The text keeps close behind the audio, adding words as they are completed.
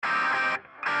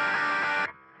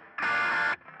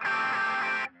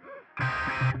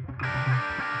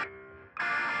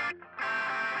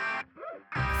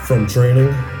From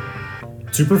training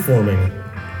to performing,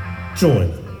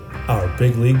 join our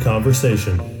big league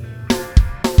conversation.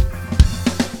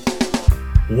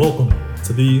 Welcome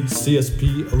to the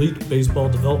CSP Elite Baseball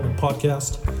Development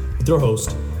Podcast with your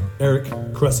host, Eric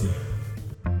Cressy.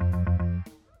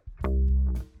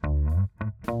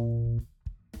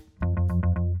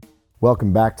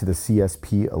 Welcome back to the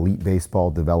CSP Elite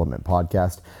Baseball Development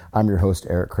Podcast. I'm your host,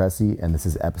 Eric Cressy, and this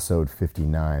is episode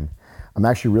 59. I'm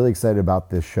actually really excited about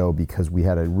this show because we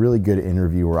had a really good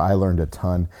interview where I learned a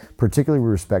ton, particularly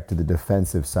with respect to the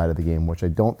defensive side of the game, which I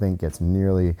don't think gets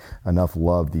nearly enough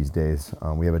love these days.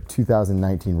 We have a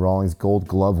 2019 Rawlings Gold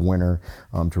Glove winner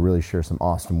to really share some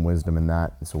awesome wisdom in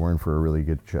that, so we're in for a really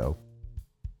good show.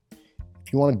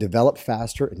 If you want to develop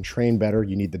faster and train better,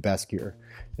 you need the best gear.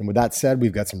 And with that said,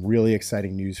 we've got some really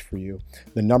exciting news for you.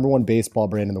 The number one baseball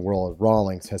brand in the world,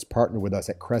 Rawlings, has partnered with us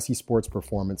at Cressy Sports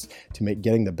Performance to make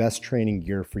getting the best training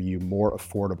gear for you more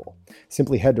affordable.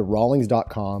 Simply head to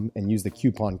rawlings.com and use the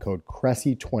coupon code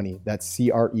CRESSY20, that's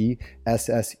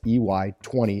CRESSEY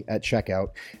 20 at checkout,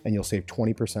 and you'll save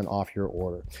 20% off your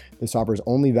order. This offer is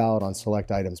only valid on select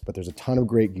items, but there's a ton of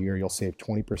great gear you'll save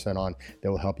 20% on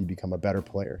that will help you become a better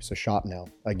player. So shop now.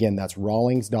 Again, that's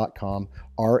rawlings.com,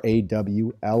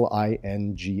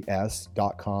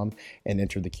 RAWLINGS.com, and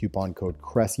enter the coupon code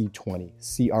CRESSY20,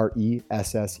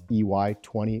 CRESSEY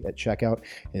 20 at checkout,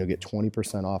 and you'll get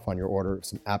 20% off on your order of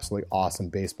some absolutely awesome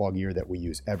baseball gear that we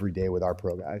use every day with our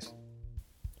pro guys.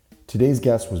 Today's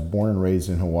guest was born and raised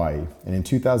in Hawaii, and in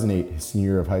 2008, his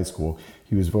senior year of high school,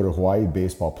 he was voted Hawaii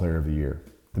Baseball Player of the Year.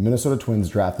 The Minnesota Twins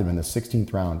drafted him in the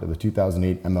 16th round of the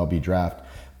 2008 MLB draft,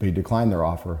 but he declined their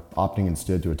offer, opting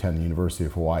instead to attend the University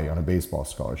of Hawaii on a baseball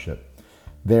scholarship.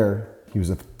 There, he was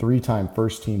a three-time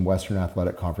first-team Western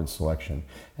Athletic Conference selection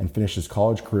and finished his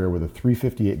college career with a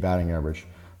 .358 batting average,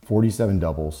 47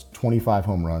 doubles, 25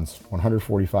 home runs,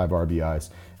 145 RBIs,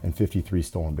 and 53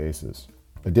 stolen bases.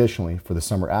 Additionally, for the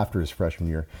summer after his freshman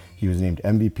year, he was named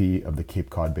MVP of the Cape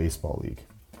Cod Baseball League.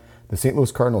 The St.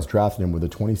 Louis Cardinals drafted him with a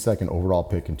 22nd overall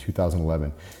pick in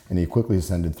 2011, and he quickly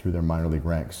ascended through their minor league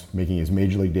ranks, making his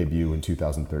major league debut in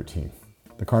 2013.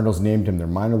 The Cardinals named him their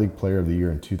minor league player of the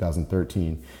year in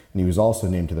 2013, and he was also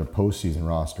named to their postseason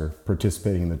roster,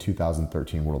 participating in the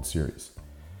 2013 World Series.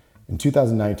 In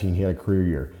 2019, he had a career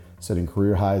year, setting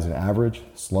career highs in average,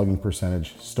 slugging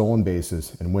percentage, stolen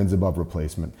bases, and wins above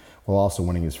replacement, while also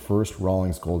winning his first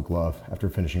Rawlings Gold Glove after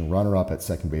finishing runner-up at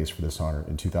second base for this honor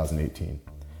in 2018.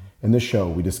 In this show,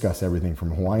 we discuss everything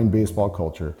from Hawaiian baseball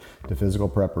culture to physical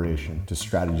preparation to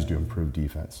strategies to improve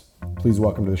defense. Please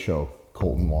welcome to the show,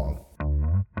 Kolten Wong.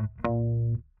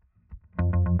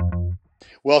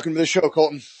 Welcome to the show,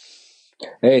 Kolten.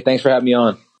 Hey, thanks for having me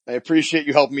on. I appreciate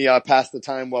you helping me pass the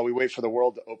time while we wait for the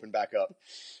world to open back up.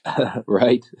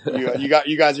 Right.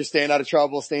 You guys are staying out of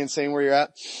trouble, staying sane where you're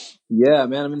at? Yeah,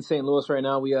 man, I'm in St. Louis right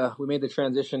now. We made the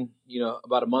transition,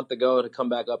 about a month ago to come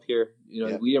back up here.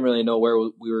 We didn't really know where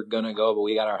we were going to go, but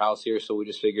we got our house here. So we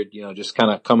just figured, just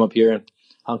kind of come up here and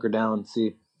hunker down and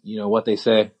see, what they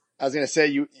say. I was going to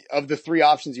say, of the three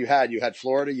options you had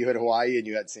Florida, you had Hawaii, and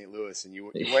you had St. Louis, and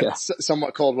you went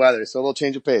somewhat cold weather. So a little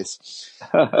change of pace.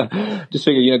 Just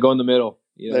figured, go in the middle.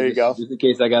 There you go. Just in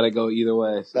case I got to go either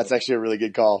way. So. That's actually a really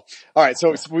good call. All right.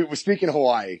 So we're speaking of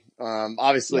Hawaii.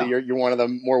 Obviously you're one of the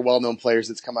more well-known players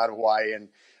that's come out of Hawaii, and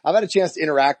I've had a chance to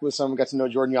interact with some, got to know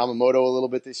Jordan Yamamoto a little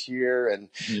bit this year. And,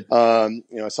 I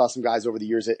saw some guys over the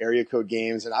years at area code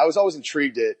games, and I was always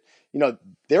intrigued at,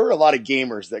 there were a lot of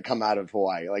gamers that come out of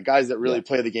Hawaii, like guys that really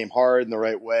play the game hard in the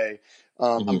right way.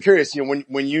 I'm curious,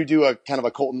 when you do a kind of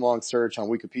a Kolten Wong search on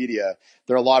Wikipedia,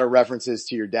 there are a lot of references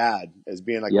to your dad as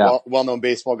being like a well-known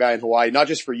baseball guy in Hawaii, not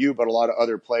just for you, but a lot of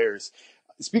other players.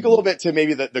 Speak a little bit to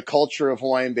maybe the culture of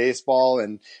Hawaiian baseball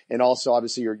and also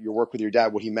obviously your work with your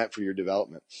dad, what he meant for your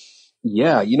development.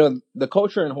 Yeah. The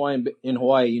culture in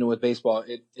Hawaii, with baseball,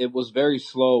 it was very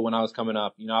slow when I was coming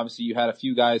up. Obviously you had a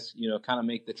few guys, kind of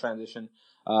make the transition.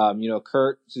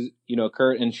 Kurt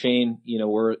and Shane,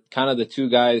 were kind of the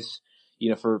two guys,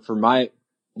 for my,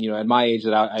 at my age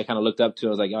that I kind of looked up to.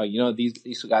 I was like, oh,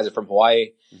 these guys are from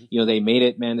Hawaii. They made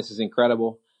it, man. This is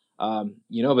incredible. But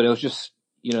it was just,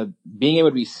 being able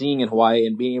to be seen in Hawaii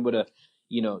and being able to,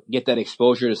 get that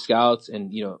exposure to scouts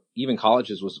and, even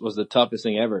colleges was the toughest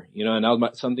thing ever, and that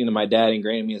was something that my dad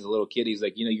ingrained in me as a little kid. He's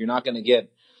like, you're not going to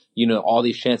get, all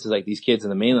these chances like these kids in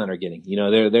the mainland are getting,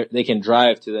 they can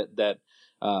drive to that,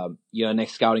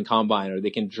 next scouting combine, or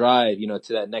they can drive,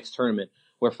 to that next tournament,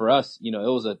 where for us, it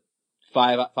was a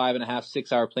 5.5,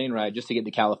 6 hour plane ride just to get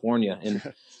to California. And,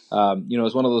 it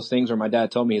was one of those things where my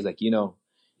dad told me, he's like,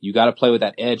 you got to play with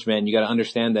that edge, man. You got to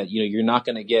understand that, you're not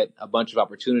going to get a bunch of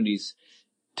opportunities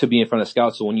to be in front of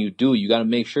scouts. So when you do, you got to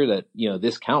make sure that,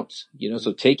 this counts,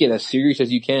 so take it as serious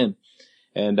as you can.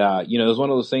 And, it was one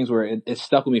of those things where it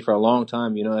stuck with me for a long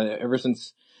time, ever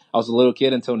since I was a little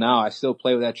kid until now. I still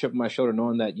play with that chip on my shoulder,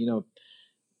 knowing that,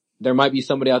 there might be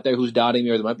somebody out there who's doubting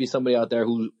me, or there might be somebody out there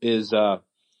who is,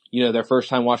 their first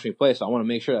time watching me play. So I want to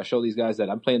make sure that I show these guys that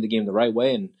I'm playing the game the right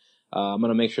way. And, I'm going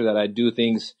to make sure that I do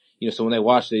things, so when they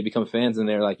watch, they become fans, and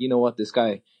they're like, you know what, this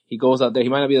guy, he goes out there, he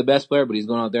might not be the best player, but he's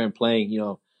going out there and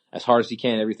playing, as hard as he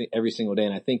can every single day.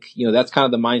 And I think, that's kind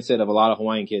of the mindset of a lot of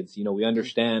Hawaiian kids. We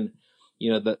understand,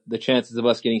 the chances of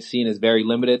us getting seen is very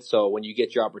limited. So when you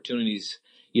get your opportunities,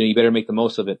 you better make the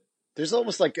most of it. There's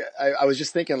almost like, I was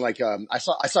just thinking like, I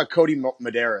saw Cody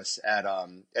Medeiros at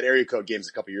Area Code games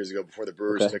a couple years ago before the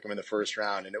Brewers took him in the first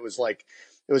round. And it was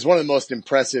one of the most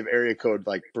impressive Area Code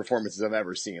like performances I've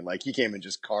ever seen. Like he came and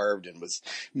just carved and was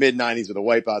mid-90s with a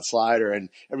wipeout slider, and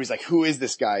everybody's like, who is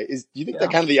this guy? Do you think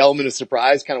that kind of the element of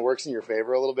surprise kind of works in your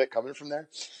favor a little bit coming from there?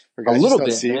 A little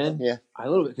bit, man. Yeah. A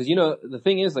little bit. Cause the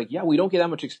thing is like, we don't get that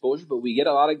much exposure, but we get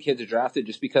a lot of kids drafted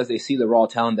just because they see the raw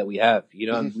talent that we have,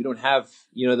 and we don't have,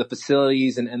 the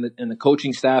facilities and the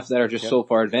coaching staff that are just so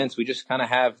far advanced. We just kind of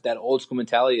have that old school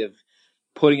mentality of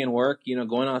putting in work,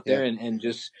 going out there and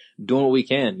just doing what we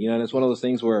can, and it's one of those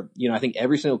things where, I think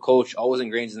every single coach always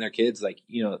ingrains in their kids, like,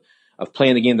 of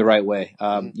playing the game the right way.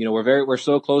 We're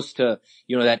so close to,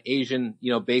 that Asian,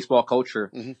 baseball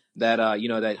culture that,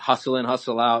 that hustle in,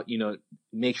 hustle out,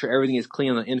 make sure everything is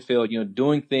clean on the infield,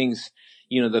 doing things,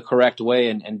 the correct way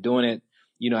and doing it,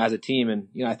 as a team. And,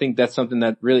 I think that's something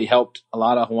that really helped a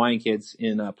lot of Hawaiian kids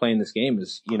in playing this game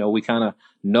is, we kind of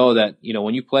know that,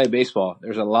 when you play baseball,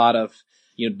 there's a lot of,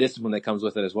 discipline that comes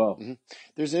with it as well.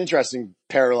 There's an interesting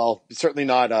parallel, certainly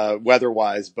not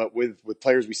weather-wise, but with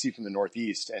players we see from the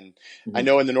Northeast. And I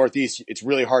know in the Northeast, it's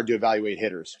really hard to evaluate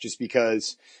hitters just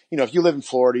because, if you live in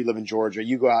Florida, you live in Georgia,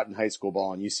 you go out in high school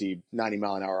ball and you see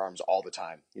 90-mile-an-hour arms all the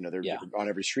time. They're on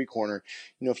every street corner.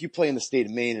 If you play in the state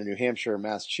of Maine or New Hampshire or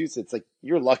Massachusetts, like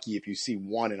you're lucky if you see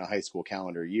one in a high school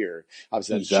calendar year.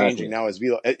 Obviously, that's changing now as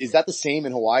we. Is that the same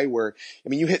in Hawaii where,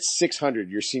 you hit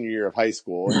 600 your senior year of high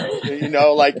school?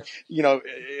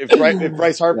 If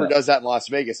Bryce Harper does that in Las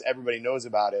Vegas, everybody knows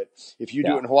about it. If you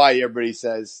do it in Hawaii, everybody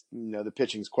says, the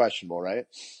pitching's questionable, right?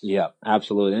 Yeah,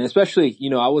 absolutely. And especially,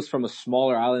 I was from a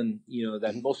smaller island,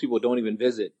 that most people don't even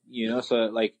visit, so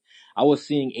like I was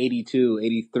seeing 82,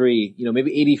 83,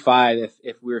 maybe 85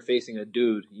 if we were facing a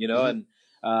dude, and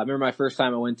I remember my first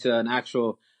time I went to an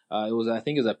actual, I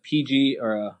think it was a PG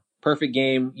or a perfect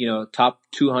game, top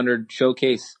 200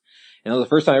 showcase. And it was the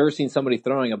first time I ever seen somebody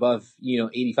throwing above,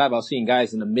 85. I was seeing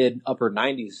guys in the mid upper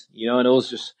 90s, and it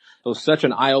was such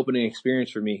an eye-opening experience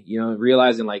for me,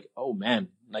 realizing like, oh man,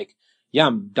 like,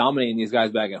 I'm dominating these guys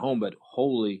back at home, but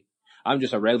holy, I'm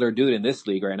just a regular dude in this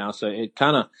league right now. So it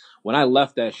kind of, when I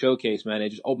left that showcase, man, it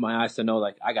just opened my eyes to know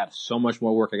like, I got so much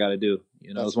more work I got to do.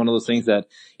 It's one of those things that,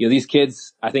 these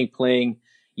kids, I think playing,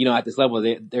 at this level,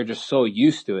 they're just so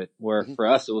used to it, where for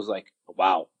us, it was like,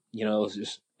 wow, it was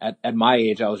just, at my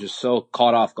age, I was just so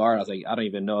caught off guard. I was like, I don't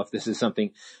even know if this is something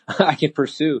I can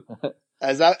pursue.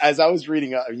 As I was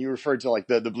reading up, and you referred to like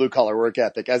the blue collar work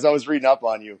ethic. As I was reading up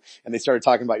on you, and they started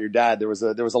talking about your dad, there was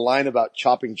a line about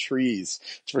chopping trees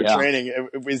for training.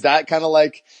 Is that kind of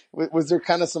like, was there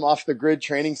kind of some off the grid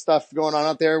training stuff going on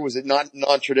out there? Was it not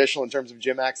non-traditional in terms of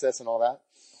gym access and all that?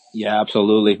 Yeah,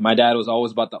 absolutely. My dad was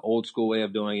always about the old school way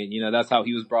of doing it. That's how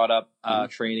he was brought up,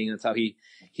 training. That's how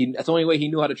that's the only way he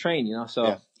knew how to train,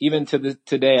 So even to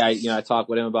today, I talk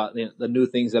with him about the new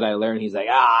things that I learned. He's like,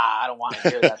 I don't want to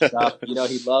hear that stuff.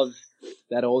 He loves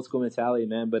that old school mentality,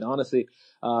 man. But honestly,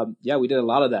 we did a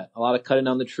lot of that, a lot of cutting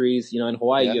down the trees. In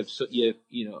Hawaii, you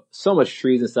have so much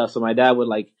trees and stuff. So my dad would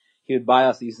he would buy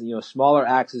us these, smaller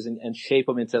axes and shape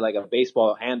them into like a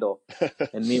baseball handle.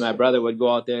 And me and my brother would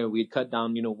go out there and we'd cut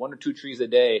down, 1 or 2 trees a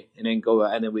day and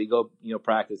then we'd go,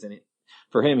 practice. And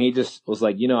for him, he just was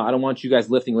like, I don't want you guys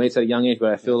lifting weights at a young age,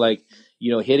 but I feel like,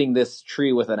 hitting this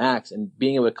tree with an axe and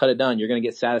being able to cut it down, you're going to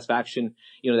get satisfaction,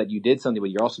 that you did something,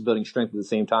 but you're also building strength at the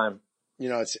same time.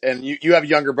 And you have a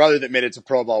younger brother that made it to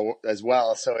pro ball as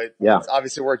well. So it's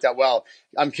obviously worked out well.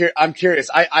 I'm curious.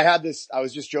 I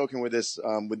was just joking with this,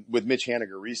 with Mitch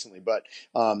Haniger recently, but,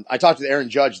 I talked to Aaron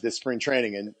Judge this spring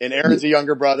training and Aaron's a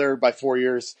younger brother by 4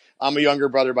 years. I'm a younger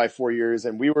brother by 4 years.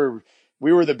 And we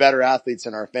were the better athletes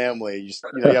in our family.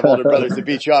 You have older brothers that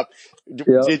beat you up.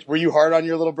 Were you hard on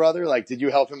your little brother? Like, did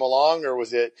you help him along, or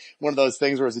was it one of those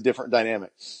things where it was a different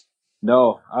dynamic?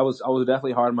 No, I was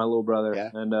definitely hard on my little brother.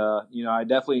 Yeah. And, I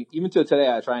definitely, even to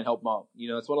today, I try and help him out.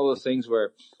 It's one of those things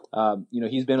where,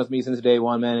 he's been with me since day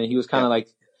one, man. And he was kind of like,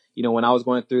 when I was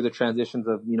going through the transitions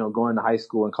of, going to high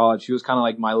school and college, she was kind of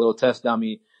like my little test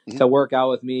dummy to work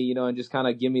out with me, and just kind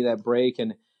of give me that break.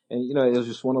 And, it was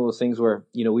just one of those things where,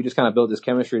 we just kind of built this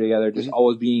chemistry together, just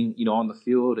always being, on the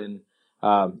field. And,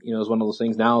 it was one of those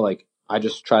things now, like, I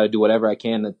just try to do whatever I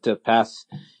can to pass,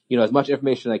 as much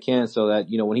information as I can so that,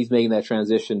 when he's making that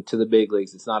transition to the big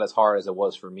leagues, it's not as hard as it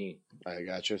was for me. I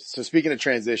gotcha. So speaking of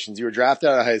transitions, you were drafted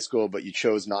out of high school, but you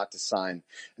chose not to sign.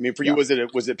 I mean, for you, was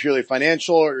it purely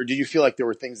financial, or did you feel like there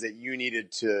were things that you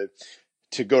needed to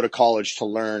go to college to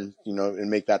learn, and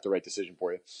make that the right decision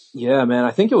for you? Yeah, man,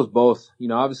 I think it was both.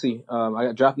 Obviously, I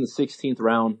got drafted in the 16th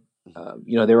round.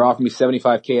 They were offering me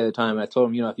 $75K at the time, and I told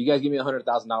them, if you guys give me $100,000,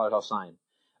 I'll sign.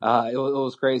 It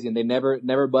was crazy, and they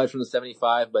never budged from the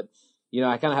 75, but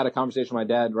I kind of had a conversation with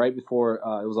my dad right before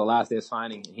it was the last day of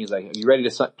signing. And he's like, "Are you ready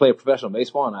to play professional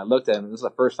baseball?" And I looked at him, and this is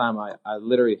the first time I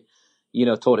literally,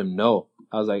 told him no.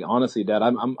 I was like, "Honestly, Dad,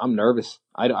 I'm nervous.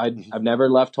 I've never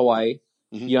left Hawaii.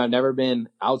 I've never been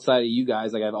outside of you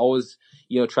guys. Like, I've always,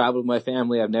 traveled with my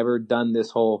family. I've never done this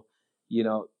whole,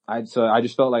 so I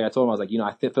just felt like I told him, I was like,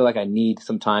 I feel like I need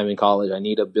some time in college. I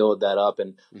need to build that up.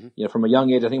 And, from a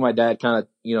young age, I think my dad kind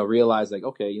of, realized like,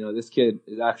 okay, this kid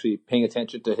is actually paying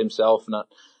attention to himself,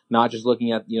 not just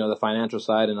looking at, the financial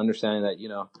side, and understanding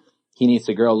that, he needs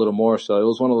to grow a little more. So it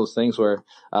was one of those things where, it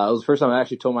was the first time I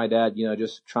actually told my dad,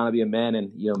 just trying to be a man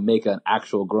and, make an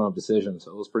actual grown up decision.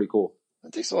 So it was pretty cool.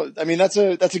 I mean, that's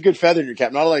a good feather in your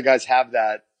cap. Not a lot of guys have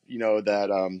that,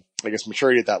 I guess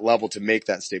maturity at that level to make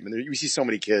that statement. You see so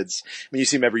many kids. I mean, you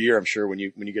see them every year, I'm sure, when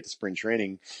you get to spring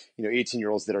training,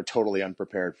 18-year-olds that are totally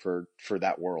unprepared for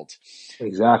that world.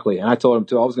 Exactly. And I told him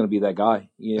too, I was going to be that guy,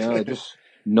 just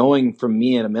knowing from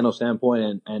me in a mental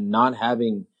standpoint and not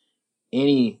having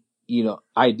any,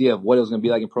 idea of what it was going to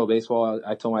be like in pro baseball.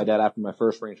 I told my dad after my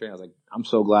first spring training, I was like, I'm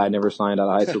so glad I never signed out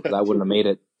of high school because I wouldn't have made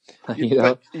it. But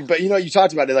you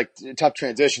talked about it, like tough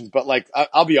transitions, but like,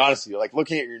 I'll be honest with you, like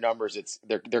looking at your numbers,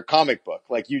 they're comic book.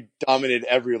 Like you dominated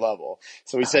every level.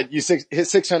 So he said you hit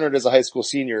 600 as a high school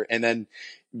senior. And then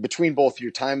between both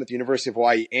your time at the University of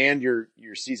Hawaii and your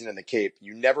season in the Cape,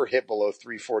 you never hit below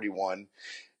 341.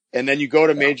 And then you go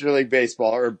to Major League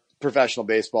Baseball or professional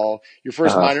baseball. Your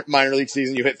first minor league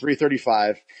season, you hit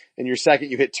 335. And your second,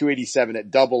 you hit 287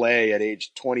 at AA at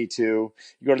age 22.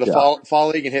 You go to the fall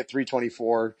league and hit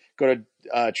 324. Go to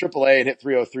AAA and hit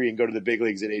 303, and go to the big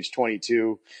leagues at age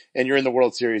 22. And you're in the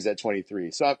World Series at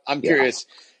 23. So I'm curious,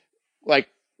 like,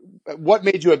 what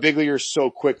made you a big leaguer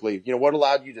so quickly? What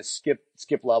allowed you to skip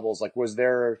levels? Like, was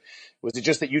it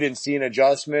just that you didn't see an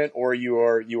adjustment, or you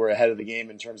were ahead of the game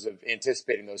in terms of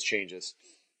anticipating those changes?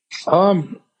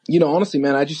 Honestly,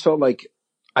 man, I just felt like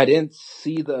I didn't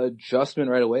see the adjustment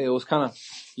right away. It was kind of,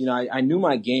 I knew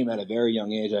my game at a very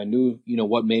young age. I knew,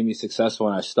 what made me successful,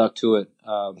 and I stuck to it.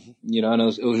 And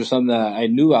it was just something that I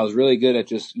knew I was really good at,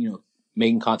 just,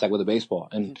 making contact with the baseball.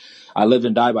 And I lived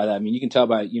and died by that. I mean, you can tell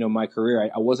by, my career,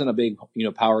 I wasn't a big,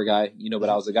 power guy, but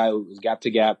I was a guy who was gap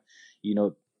to gap,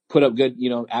 put up good,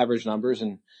 average numbers,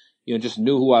 and, just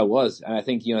knew who I was. And I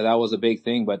think, that was a big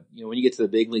thing. But, when you get to the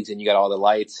big leagues and you got all the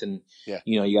lights and,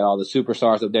 you got all the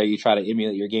superstars up there, you try to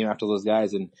emulate your game after those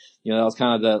guys. And, that was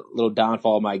kind of the little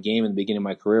downfall of my game in the beginning of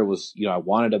my career was, I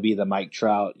wanted to be the Mike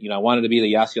Trout, I wanted to be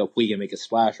the Yasiel Puig and make a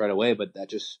splash right away, but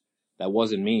that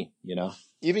wasn't me,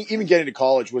 Even getting to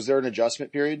college, was there an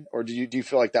adjustment period, or do you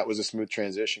feel like that was a smooth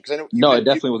transition? Because I know it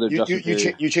definitely was an adjustment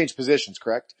period. You changed positions,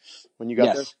 correct? When you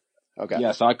got there? Okay.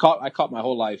 Yeah, so I caught my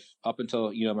whole life up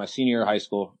until, my senior year of high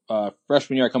school.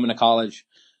 Freshman year I come into college.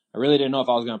 I really didn't know if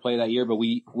I was going to play that year, but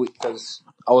because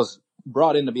I was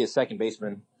brought in to be a second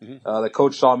baseman. The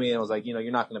coach saw me and was like,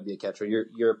 you're not going to be a catcher.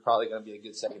 You're probably going to be a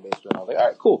good second baseman. I was like, all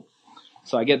right, cool.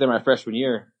 So I get there my freshman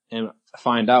year and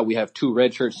find out we have 2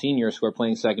 redshirt seniors who are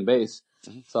playing second base.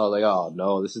 So I was like, oh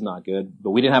no, this is not good.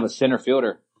 But we didn't have a center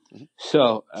fielder.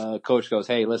 So, coach goes,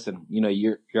 hey, listen,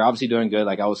 you're obviously doing good.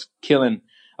 Like I was killing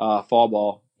fall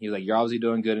ball. He was like, you're obviously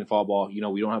doing good in fall ball.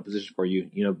 We don't have a position for you,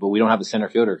 but we don't have a center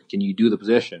fielder. Can you do the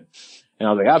position? And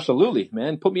I was like, absolutely,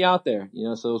 man. Put me out there.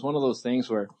 So it was one of those things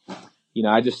where,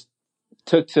 I just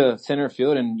took to center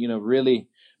field and, really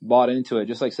bought into it.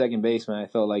 Just like second baseman, I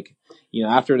felt like,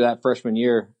 after that freshman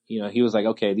year, he was like,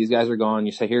 okay, these guys are gone.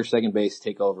 You say, here's second base,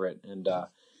 take over it. And,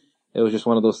 it was just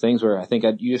one of those things where I think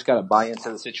you just got to buy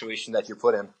into the situation that you're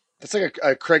put in. That's like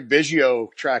a Craig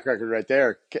Biggio track record right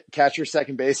there. Catcher,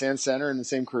 second base, and center in the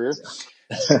same career.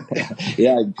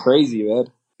 Yeah, crazy, man.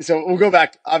 So we'll go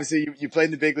back. Obviously, you played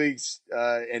in the big leagues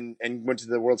and went to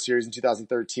the World Series in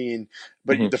 2013.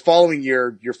 But the following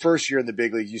year, your first year in the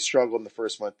big leagues, you struggled in the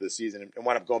first month of the season and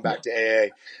wound up going back to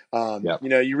AA.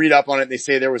 You read up on it, and they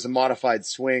say there was a modified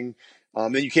swing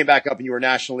Then you came back up and you were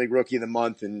National League Rookie of the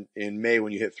Month in May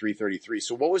when you hit 333.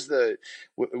 So what was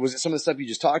was it some of the stuff you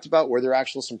just talked about? Were there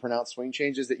actual some pronounced swing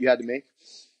changes that you had to make?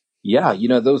 Yeah,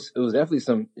 it was definitely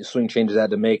some swing changes I had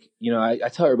to make. I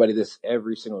tell everybody this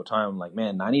every single time. Like,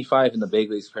 man, 95 in the big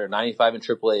leagues compared to 95 in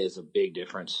AAA is a big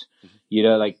difference.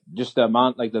 Like just the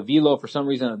amount, like the velo, for some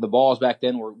reason, the balls back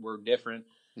then were different.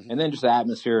 And then just the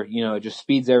atmosphere, it just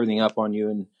speeds everything up on you.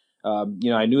 And,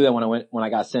 I knew that when I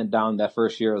got sent down that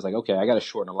first year, I was like, okay, I got to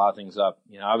shorten a lot of things up.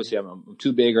 Obviously I'm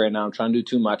too big right now. I'm trying to do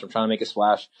too much. I'm trying to make a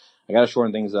splash. I got to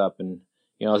shorten things up. And,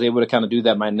 I was able to kind of do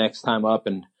that my next time up.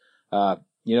 And,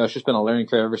 it's just been a learning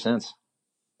curve ever since.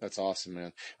 That's awesome,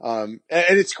 man. And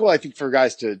it's cool, I think, for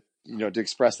guys to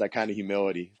express that kind of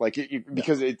humility, like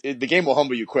because the game will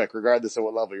humble you quick, regardless of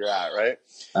what level you're at, right?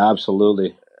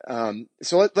 Absolutely.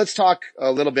 So let's talk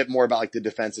a little bit more about like the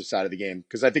defensive side of the game,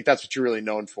 because I think that's what you're really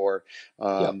known for.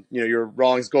 You're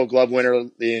Rawlings Gold Glove winner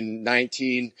in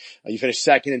 19. You finished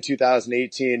second in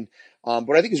 2018.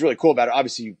 What I think is really cool about it,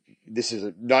 obviously, this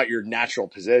is not your natural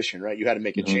position, right? You had to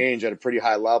make a change at a pretty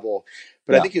high level.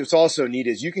 But I think it's also neat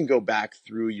is you can go back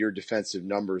through your defensive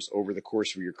numbers over the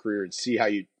course of your career and see how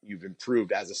you've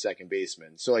improved as a second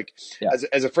baseman. So like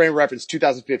as a frame of reference,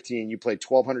 2015, you played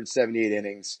 1,278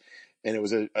 innings. And it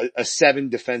was a 7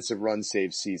 defensive run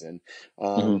save season.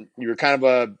 You were kind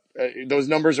of those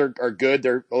numbers are good.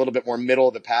 They're a little bit more middle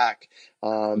of the pack.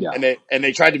 And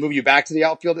they tried to move you back to the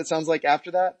outfield, it sounds like,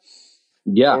 after that.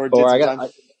 Yeah.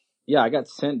 I got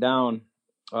sent down,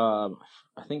 I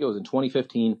think it was in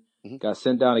 2015, got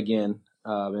sent down again.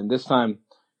 And this time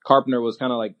Carpenter was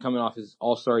kind of like coming off his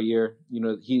all-star year.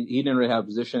 He didn't really have a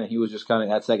position and he was just kind of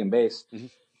at second base.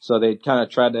 So they kind of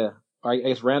tried to, I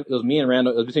guess it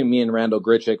was between me and Randall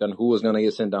Grichuk on who was going to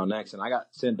get sent down next. And I got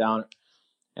sent down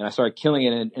and I started killing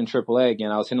it in AAA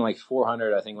again. I was hitting like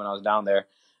 400, I think, when I was down there.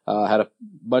 Had a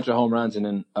bunch of home runs. And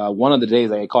then, one of the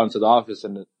days I called into the office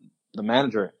and the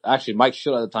manager, actually Mike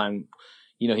Schill at the time,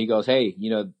 he goes, hey,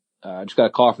 I just got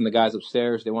a call from the guys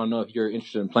upstairs. They want to know if you're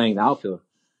interested in playing the outfield.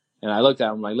 And I looked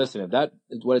at him like, listen, if that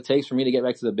is what it takes for me to get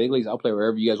back to the big leagues, I'll play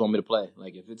wherever you guys want me to play.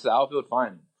 Like, if it's the outfield,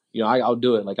 fine. I'll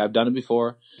do it. Like, I've done it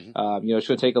before. It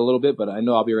should take a little bit, but I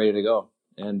know I'll be ready to go.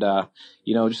 And,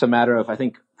 just a matter of, I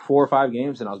think, 4 or 5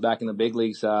 games, and I was back in the big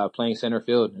leagues, playing center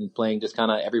field and playing just kind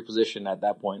of every position at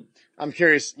that point. I'm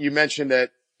curious. You mentioned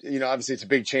that, obviously it's a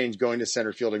big change going to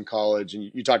center field in college, and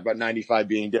you talked about 95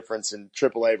 being difference in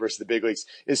AAA versus the big leagues.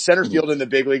 Is center field in the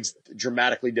big leagues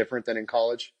dramatically different than in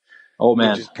college? Oh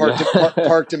man. Just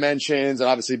park dimensions, and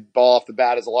obviously ball off the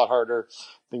bat is a lot harder.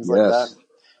 Things like that.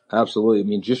 Absolutely. I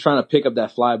mean, just trying to pick up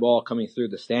that fly ball coming through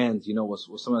the stands,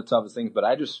 was some of the toughest things. But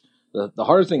the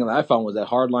hardest thing that I found was that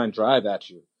hard line drive at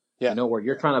you. Yeah. Where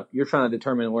you're trying to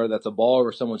determine whether that's a ball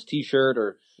over someone's t-shirt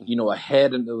or, a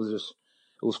head. And it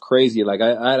was crazy. Like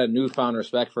I had a newfound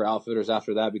respect for outfielders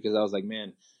after that, because I was like,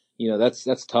 man,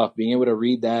 that's tough being able to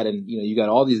read that. And, you got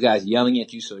all these guys yelling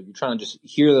at you. So you're trying to just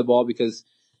hear the ball, because,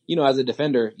 as a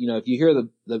defender, if you hear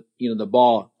the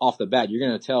ball off the bat, you're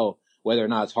going to tell whether or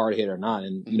not it's hard hit or not.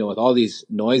 And, with all these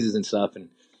noises and stuff, and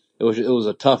it was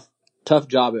a tough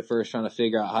job at first trying to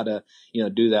figure out how to,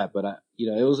 do that. But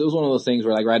it was one of those things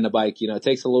where, like riding a bike, it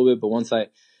takes a little bit, but once I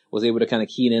was able to kind of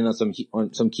key in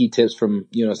on some key tips from,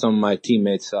 some of my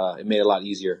teammates, it made it a lot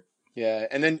easier. Yeah.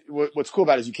 And then what's cool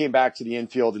about it is you came back to the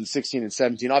infield in 16 and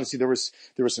 17. Obviously there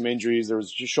were some injuries. There was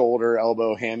shoulder,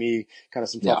 elbow, hammy, kind of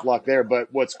some tough luck there. But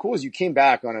what's cool is you came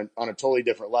back on a totally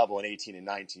different level in 18 and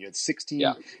 19. You had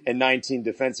 16 and 19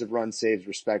 defensive run saves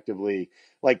respectively.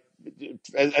 Like,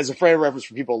 as a frame of reference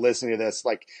for people listening to this,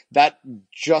 like that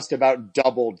just about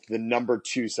doubled the number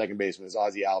 2 second baseman, is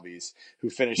Ozzie Albies, who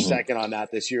finished second on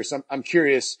that this year. So I'm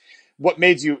curious, what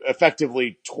made you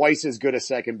effectively twice as good a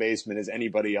second baseman as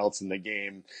anybody else in the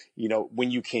game,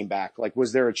 when you came back? Like,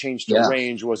 was there a change to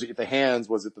range? Was it the hands?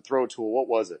 Was it the throw tool? What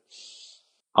was it?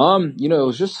 It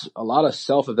was just a lot of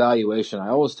self-evaluation. I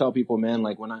always tell people, man,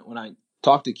 like when I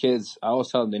talk to kids, I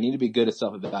always tell them they need to be good at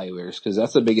self-evaluators, because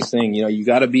that's the biggest thing. You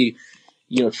got to be,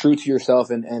 true to yourself,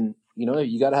 and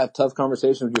you got to have tough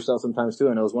conversations with yourself sometimes too.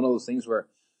 And it was one of those things where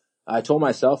I told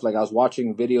myself, like, I was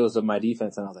watching videos of my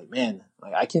defense and I was like, man,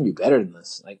 like I can be better than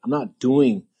this. Like, I'm not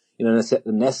doing, the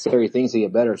necessary things to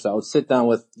get better. So I would sit down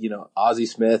with, Ozzie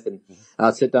Smith, and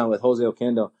I'd sit down with Jose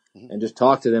Oquendo and just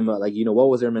talk to them about, like, what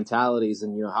was their mentalities,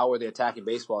 and, how were they attacking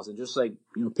baseballs, and just like,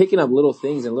 picking up little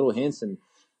things and little hints, and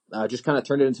just kind of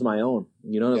turned it into my own.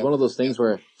 It's one of those things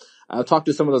where I talked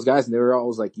to some of those guys and they were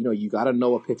always like, you got to know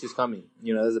what pitch is coming.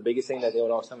 That's the biggest thing that they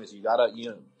would always tell me, is you got to,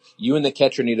 you and the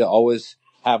catcher need to always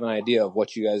have an idea of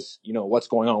what you guys, what's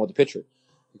going on with the pitcher,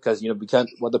 because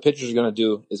what the pitcher is going to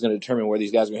do is going to determine where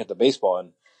these guys are going to hit the baseball.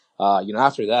 And,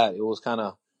 After that, it was kind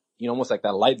of, almost like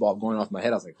that light bulb going off my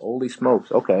head. I was like, holy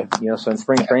smokes. Okay. So in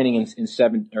spring training in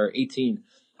 18,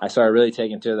 I started really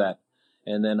taking to that.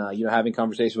 And then, having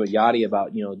conversations with Yachty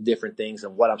about, different things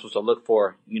and what I'm supposed to look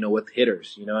for, with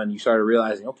hitters, and you started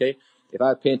realizing, okay, if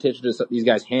I pay attention to these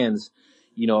guys' hands,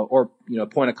 or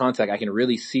point of contact, I can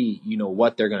really see,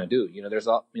 what they're going to do. There's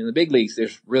in the big leagues,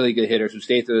 there's really good hitters who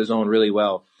stay through the zone really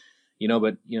well.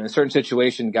 But, in certain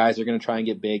situations, guys are going to try and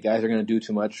get big. Guys are going to do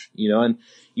too much, and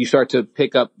you start to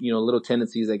pick up, little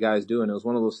tendencies that guys do. And it was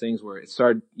one of those things where it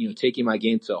started, taking my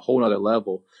game to a whole nother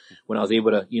level when I was able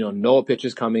to, know a pitch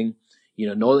is coming,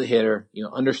 know the hitter,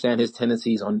 understand his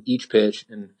tendencies on each pitch.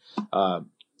 And,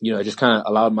 it just kind of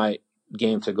allowed my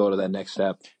game to go to that next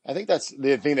step. I think that's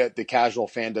the thing that the casual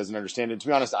fan doesn't understand. And to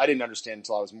be honest, I didn't understand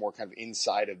until I was more kind of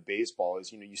inside of baseball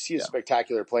is, you see a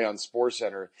spectacular play on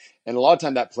SportsCenter, and a lot of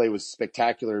time that play was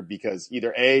spectacular because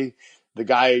either A, the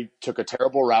guy took a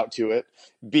terrible route to it.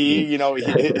 B,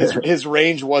 his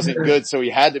range wasn't good, so he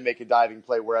had to make a diving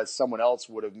play, whereas someone else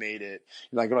would have made it.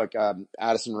 Like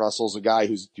Addison Russell's a guy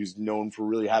who's known for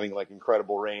really having like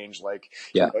incredible range.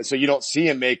 So you don't see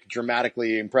him make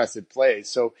dramatically impressive plays.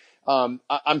 So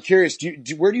I'm curious,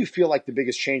 where do you feel like the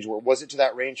biggest change was it to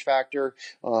that range factor?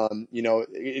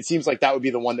 It seems like that would be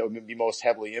the one that would be most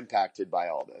heavily impacted by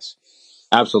all this.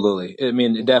 Absolutely. I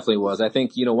mean, it definitely was. I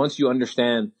think, once you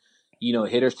understand,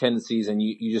 hitters' tendencies and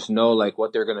you just know like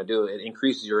what they're going to do, it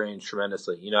increases your range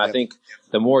tremendously. I think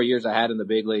the more years I had in the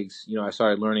big leagues, I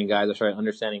started learning guys, I started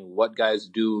understanding what guys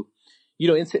do,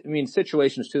 in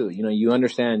situations too. You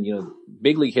understand,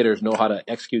 big league hitters know how to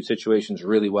execute situations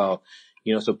really well.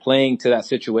 So playing to that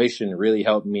situation really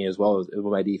helped me as well as with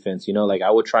my defense.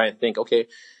 I would try and think, okay,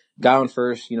 guy on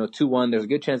first, 2-1, there's a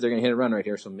good chance they're going to hit a run right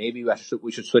here. So maybe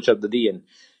we should switch up the D. And,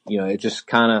 it just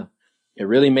it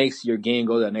really makes your game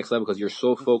go to that next level because you're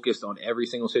so focused on every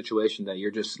single situation that you're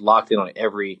just locked in on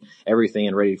everything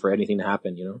and ready for anything to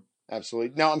happen,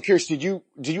 Absolutely. Now I'm curious, did you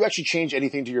actually change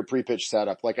anything to your pre-pitch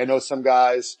setup? Like I know some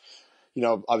guys,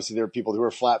 obviously there are people who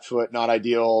are flat foot, not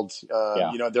ideal.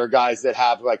 There are guys that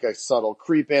have like a subtle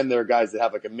creep in. There are guys that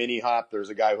have like a mini hop. There's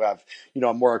a guy who have,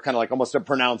 more kind of like almost a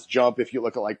pronounced jump. If you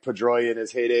look at like Pedroia in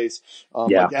his heydays,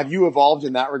 have you evolved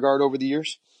in that regard over the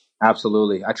years?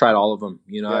 Absolutely. I tried all of them.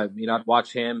 I'd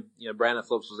watch him. Brandon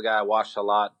Phillips was a guy I watched a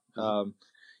lot.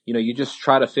 You just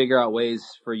try to figure out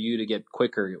ways for you to get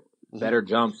quicker, better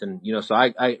jumps. And, so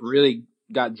I really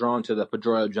got drawn to the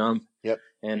Pedroia jump. Yep.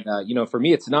 And, for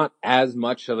me, it's not as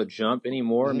much of a jump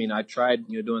anymore. I mean, I tried,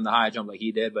 doing the high jump like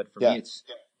he did, but for me,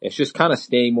 it's just kind of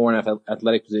staying more in an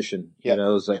athletic position. It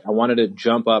was like, I wanted to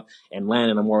jump up and land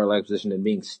in a more athletic position than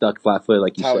being stuck flat footed,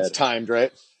 like you said. How it's timed,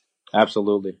 right?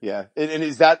 Absolutely. Yeah. And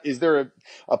is there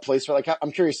a place for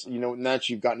I'm curious, now that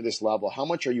you've gotten to this level, how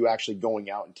much are you actually going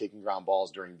out and taking ground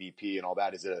balls during BP and all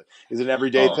that? Is it an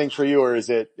everyday thing for you, or is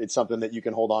it's something that you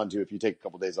can hold on to if you take a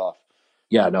couple of days off?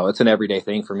 Yeah, no, it's an everyday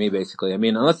thing for me, basically. I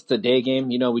mean, unless it's a day game,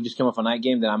 we just came off a night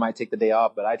game, then I might take the day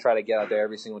off, but I try to get out there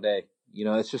every single day.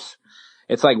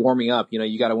 It's like warming up.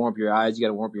 You got to warm up your eyes. You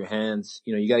got to warm up your hands.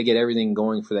 You got to get everything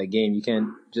going for that game. You can't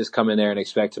just come in there and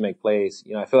expect to make plays.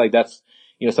 I feel like that's,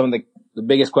 some of the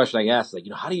biggest question I ask, like,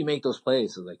 how do you make those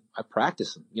plays? So, like, I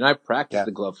practice them. I practice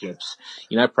the glove flips.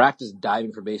 I practice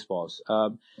diving for baseballs. I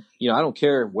don't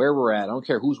care where we're at. I don't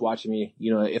care who's watching me.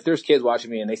 If there's kids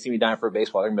watching me and they see me diving for a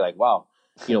baseball, they're gonna be like, wow,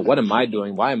 what am I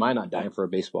doing? Why am I not diving for a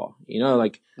baseball?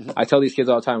 I tell these kids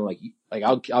all the time, like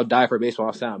I'll dive for a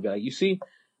baseball. I'll be like, you see,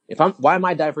 why am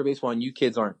I diving for a baseball and you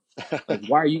kids aren't? Like,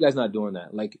 why are you guys not doing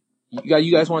that? Like,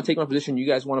 you guys want to take my position. You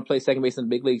guys want to play second base in the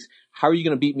big leagues. How are you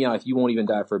going to beat me out if you won't even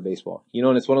dive for a baseball?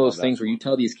 And it's one of those things where you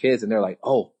tell these kids and they're like,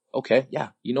 oh, okay, yeah,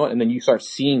 you know what? And then you start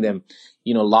seeing them,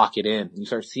 lock it in. You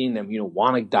start seeing them,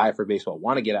 want to dive for baseball,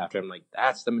 want to get after them. Like,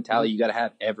 that's the mentality you got to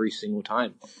have every single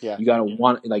time. Yeah. You got to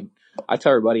want, like, I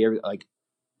tell everybody,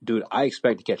 dude, I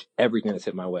expect to catch everything that's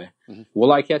hit my way.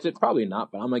 Will I catch it? Probably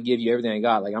not, but I'm going to give you everything I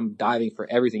got. Like, I'm diving for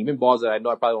everything, even balls that I know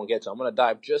I probably won't get to. I'm going to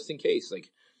dive just in case.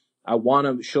 Like, I want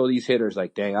to show these hitters,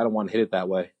 like, dang, I don't want to hit it that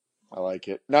way. I like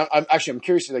it. Now, I'm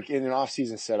curious, like in an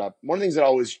off-season setup, one of the things that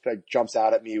always like jumps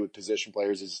out at me with position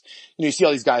players is, you see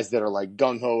all these guys that are like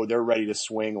gung-ho, they're ready to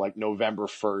swing like November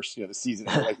 1st, the season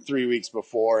like 3 weeks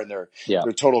before, and they're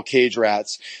total cage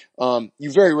rats.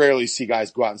 You very rarely see guys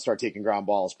go out and start taking ground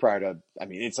balls prior to,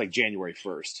 it's like January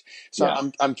 1st.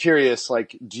 So I'm curious,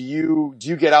 like, do you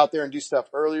get out there and do stuff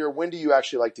earlier? When do you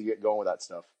actually like to get going with that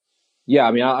stuff? Yeah,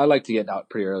 I like to get out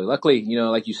pretty early. Luckily,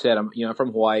 like you said, I'm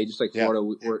from Hawaii, just like Florida.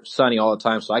 We're sunny all the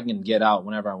time, so I can get out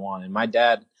whenever I want. And my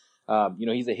dad,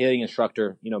 he's a hitting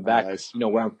instructor, back,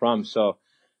 where I'm from. So,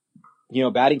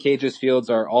 batting cages, fields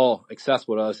are all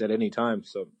accessible to us at any time.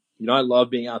 So, I love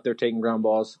being out there taking ground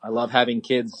balls. I love having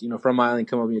kids, from my island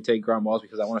come up and take ground balls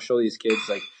because I want to show these kids,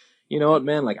 like, you know what,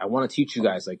 man, like, I want to teach you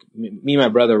guys. Like, me and my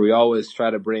brother, we always try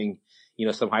to bring,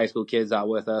 some high school kids out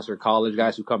with us or college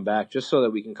guys who come back just so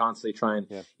that we can constantly try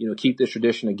and, keep this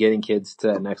tradition of getting kids to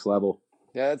that next level.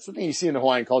 Yeah, that's the thing you see in the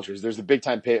Hawaiian cultures. There's a big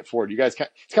time pay it forward. You guys, it's kind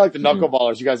of like the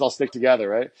knuckleballers. You guys all stick together,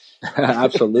 right?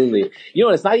 Absolutely.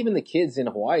 It's not even the kids in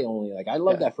Hawaii only. Like, I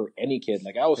love that for any kid.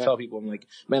 Like, I always tell people, I'm like,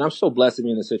 man, I'm so blessed to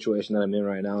be in the situation that I'm in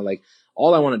right now. Like,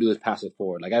 all I want to do is pass it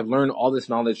forward. Like, I've learned all this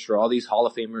knowledge through all these Hall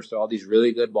of Famers, through all these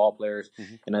really good ball players,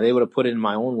 and I'm able to put it in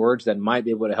my own words that might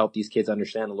be able to help these kids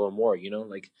understand a little more,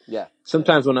 Like,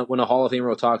 sometimes when a Hall of Famer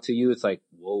will talk to you, it's like,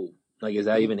 whoa. Like, is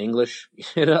that even English?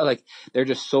 Like, they're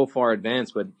just so far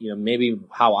advanced, but, maybe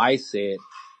how I say it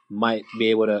might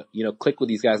be able to, click with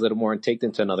these guys a little more and take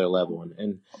them to another level.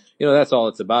 And that's all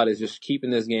it's about, is just keeping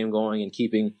this game going and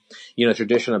keeping,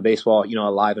 tradition of baseball,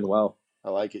 alive and well. I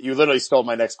like it. You literally stole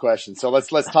my next question. So let's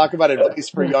talk about advice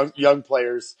for young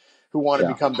players who want to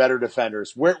become better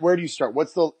defenders. Where do you start?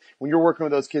 When you're working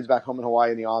with those kids back home in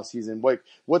Hawaii in the off season,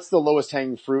 what's the lowest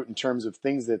hanging fruit in terms of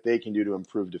things that they can do to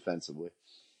improve defensively?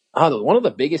 One of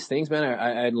the biggest things, man,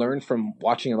 I learned from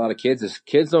watching a lot of kids is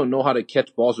kids don't know how to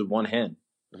catch balls with one hand.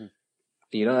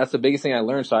 That's the biggest thing I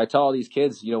learned. So I tell all these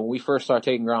kids, when we first start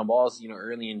taking ground balls,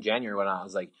 early in January, when I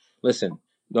was like, listen,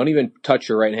 don't even touch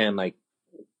your right hand. Like,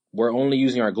 we're only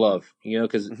using our glove,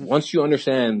 because once you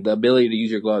understand the ability to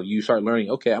use your glove, you start learning,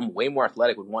 okay, I'm way more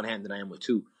athletic with one hand than I am with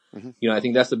two. I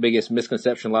think that's the biggest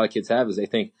misconception a lot of kids have, is they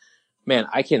think, man,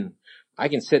 I can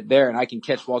sit there and I can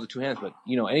catch balls with two hands, but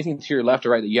anything to your left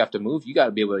or right that you have to move, you got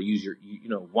to be able to use your,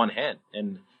 one hand.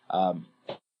 And,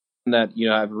 that,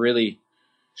 I've really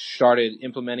started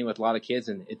implementing with a lot of kids,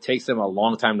 and it takes them a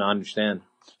long time to understand.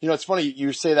 It's funny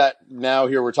you say that now.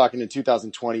 Here we're talking in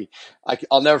 2020.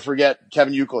 I'll never forget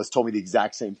Kevin Youkilis told me the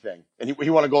exact same thing, and he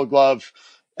won a Gold Glove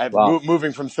at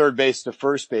moving from third base to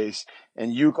first base.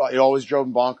 And it always drove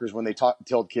him bonkers when they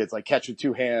told kids like catch with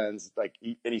two hands.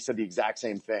 And he said the exact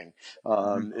same thing.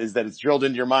 Is that it's drilled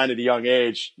into your mind at a young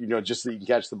age, just so you can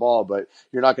catch the ball, but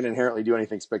you're not going to inherently do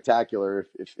anything spectacular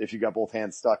if you got both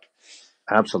hands stuck.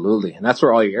 Absolutely. And that's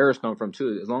where all your errors come from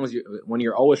too. As long as when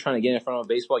you're always trying to get in front of a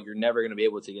baseball, you're never going to be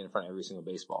able to get in front of every single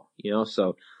baseball,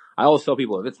 So I always tell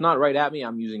people, if it's not right at me,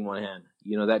 I'm using one hand.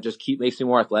 That just makes me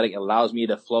more athletic. It allows me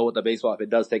to flow with the baseball if it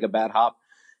does take a bad hop.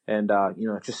 And,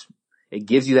 it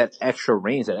gives you that extra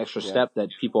range, that extra step that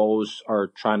people always are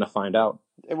trying to find out.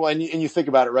 Well, and you think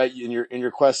about it, right? In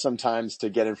your quest sometimes to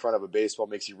get in front of a baseball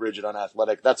makes you rigid,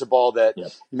 unathletic. That's a ball that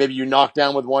maybe you knock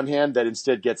down with one hand that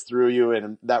instead gets through you,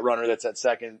 and that runner that's at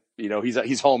second,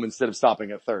 he's home instead of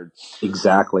stopping at third.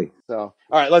 Exactly. So,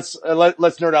 all right, let's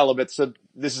nerd out a little bit. So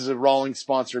this is a Rawlings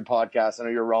sponsored podcast. I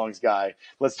know you're a Rawlings guy.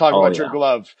 Let's talk about your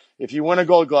glove. If you win a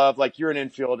Gold Glove, like you're an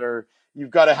infielder,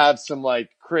 you've got to have some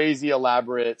crazy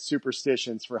elaborate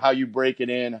superstitions for how you break it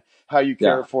in, how you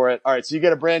care for it. All right. So you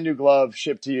get a brand new glove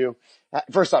shipped to you.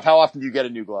 First off, how often do you get a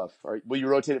new glove? Will you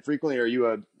rotate it frequently, or are you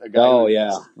a guy? Oh,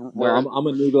 yeah. I'm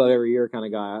a new glove every year kind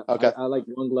of guy. Okay. I like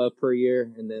one glove per year,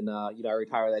 and then, I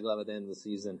retire that glove at the end of the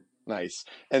season. Nice.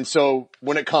 And so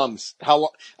when it comes, how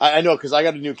long? I know, because I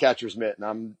got a new catcher's mitt,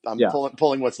 and I'm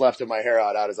pulling what's left of my hair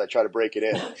out as I try to break it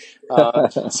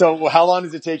in. So how long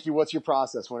does it take you? What's your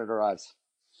process when it arrives?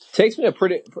 Takes me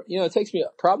it takes me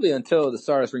probably until the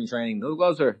start of spring training. Those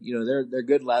gloves are, they're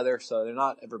good leather, so they're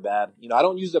not ever bad. I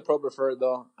don't use the Pro Preferred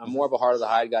though. I'm more of a Heart of the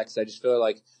Hide guy because I just feel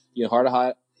like, Heart of the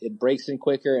Hide, it breaks in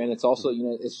quicker, and it's also,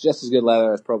 it's just as good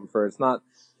leather as Pro Preferred. It's not,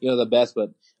 the best,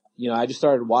 but, I just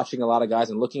started watching a lot of guys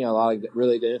and looking at a lot of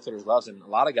really good infielders' gloves, and a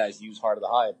lot of guys use Heart of the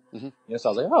Hide. So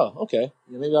I was like, oh, okay,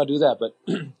 maybe I'll do that. But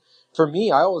for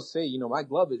me, I always say, my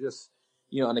glove is just,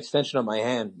 an extension of my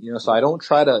hand, so I don't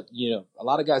try to, a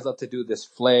lot of guys love to do this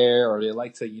flare, or they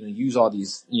like to, use all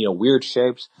these, weird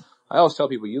shapes. I always tell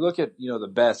people, you look at, the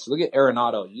best, look at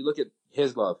Arenado, you look at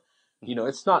his glove,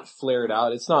 it's not flared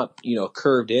out. It's not,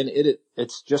 curved in.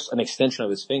 It's just an extension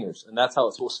of his fingers, and that's how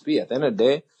it's supposed to be. At the end of the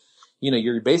day,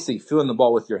 you're basically feeling the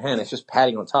ball with your hand. It's just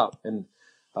padding on top. And,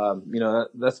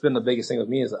 that's been the biggest thing with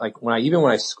me is when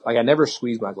I never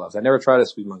squeeze my gloves. I never try to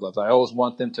squeeze my gloves. I always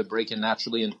want them to break in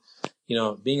naturally. And,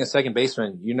 being a second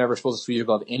baseman, you're never supposed to squeeze your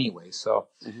glove anyway. So,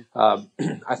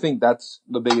 I think that's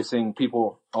the biggest thing.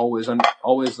 People always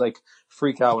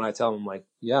freak out when I tell them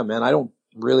yeah, man, I don't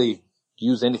really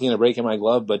use anything to break in my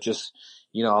glove, but just,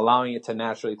 allowing it to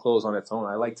naturally close on its own.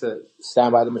 I like to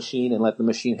stand by the machine and let the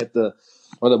machine the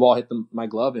ball hit my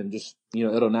glove, and just,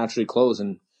 it'll naturally close,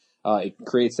 and, it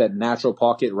creates that natural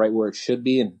pocket right where it should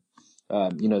be. And,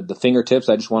 the fingertips,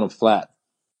 I just want them flat.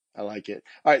 I like it.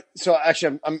 All right. So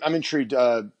actually, I'm intrigued,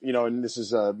 and this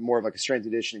is more of like a strength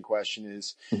and conditioning question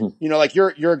is, like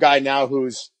you're a guy now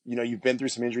who's, you've been through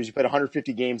some injuries. You played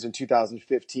 150 games in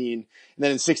 2015. And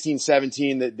then in 16,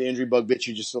 17, the injury bug bit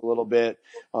you just a little bit.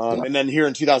 And then here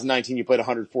in 2019, you played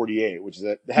 148, which is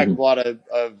a heck of a lot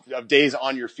of days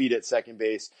on your feet at second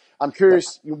base. I'm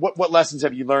curious, what lessons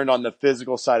have you learned on the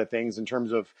physical side of things in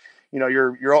terms of,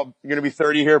 you're going to be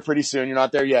 30 here pretty soon. You're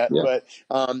not there yet, but,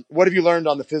 what have you learned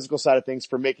on the physical side of things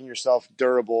for making yourself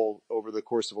durable over the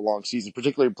course of a long season,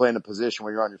 particularly playing a position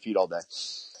where you're on your feet all day?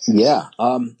 Yeah.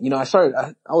 I was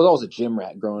always a gym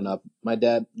rat growing up. My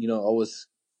dad, always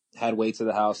had weights at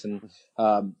the house and,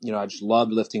 I just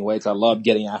loved lifting weights. I loved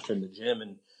getting after in the gym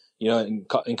and,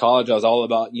 in college, I was all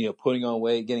about, putting on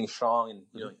weight, getting strong.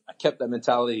 And, I kept that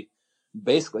mentality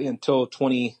basically until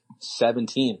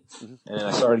 2017. And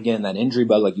I started getting that injury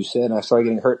bug, like you said, and I started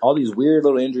getting hurt. All these weird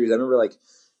little injuries. I remember like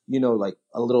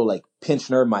a little pinched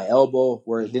nerve in my elbow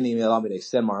where it didn't even allow me to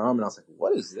extend my arm. And I was like,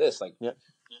 what is this?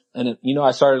 And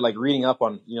I started reading up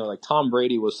on, Tom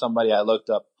Brady was somebody I looked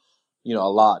up, a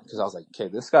lot because I was like, okay,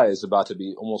 this guy is about to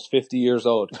be almost 50 years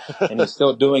old and he's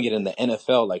still doing it in the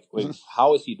NFL. Like, wait,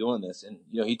 how is he doing this? And,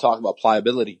 he talked about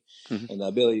pliability and the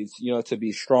ability, to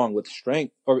be strong with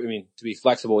strength to be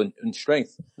flexible in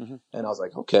strength. And I was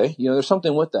like, okay, there's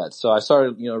something with that. So I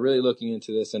started, really looking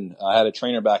into this and I had a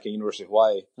trainer back at University of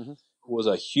Hawaii who was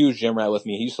a huge gym rat with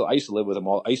me. I used to live with him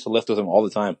I used to lift with him all the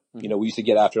time. We used to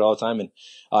get after it all the time. And,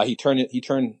 he turned,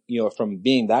 from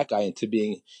being that guy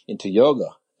into yoga.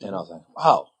 And I was like,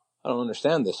 wow, I don't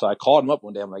understand this. So I called him up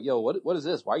one day. I'm like, yo, what is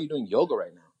this? Why are you doing yoga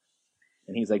right now?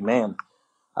 And he's like, man,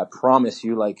 I promise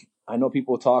you, I know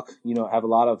people talk, have a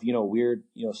lot of, weird,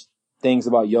 things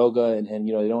about yoga and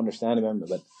they don't understand it, man,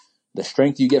 but the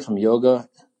strength you get from yoga,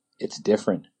 it's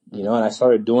different, and I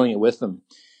started doing it with them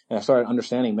and I started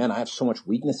understanding, man, I have so much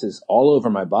weaknesses all over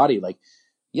my body.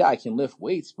 Yeah, I can lift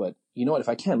weights, but you know what? If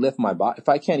I can't lift my body, if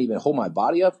I can't even hold my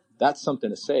body up, that's something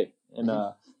to say. And,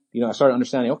 I started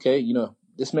understanding, okay,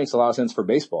 this makes a lot of sense for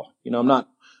baseball. I'm not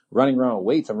running around with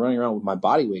weights. I'm running around with my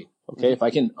body weight. Okay. If I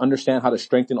can understand how to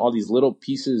strengthen all these little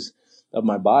pieces of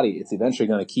my body, it's eventually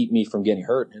going to keep me from getting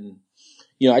hurt. And,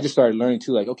 I just started learning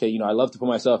too, okay, I love to put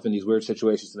myself in these weird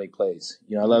situations to make plays.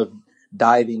 I love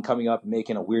diving, coming up and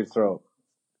making a weird throw.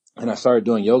 And I started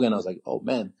doing yoga and I was like, oh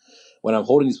man, when I'm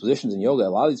holding these positions in yoga, a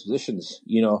lot of these positions,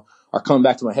 are coming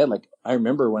back to my head. I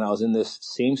remember when I was in this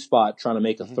same spot trying to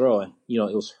make a throw and,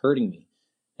 it was hurting me.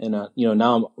 And,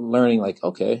 now I'm learning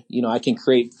okay, I can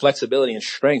create flexibility and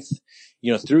strength,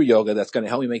 through yoga that's going to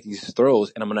help me make these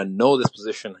throws. And I'm going to know this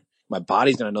position. My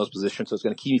body's going to know this position. So it's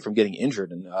going to keep me from getting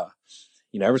injured. And,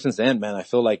 ever since then, man, I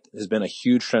feel like there's been a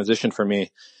huge transition for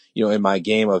me, in my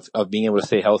game of being able to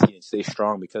stay healthy and stay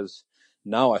strong because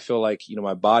now I feel like,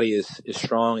 my body is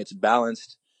strong. It's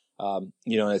balanced.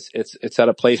 It's at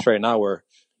a place right now where,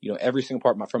 every single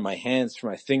part from my hands, from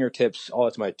my fingertips,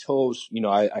 all to my toes,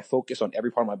 I focus on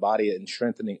every part of my body and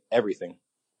strengthening everything.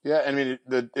 Yeah. I mean,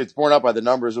 it's borne out by the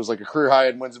numbers. It was like a career high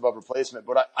in wins above replacement.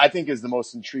 But I think is the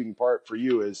most intriguing part for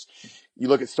you is you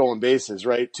look at stolen bases,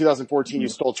 right? 2014, you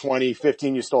stole 20,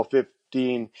 15, you stole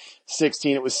 15,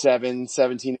 16, it was 7,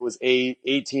 17, it was 8,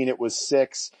 18, it was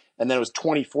 6. And then it was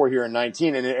 24 here in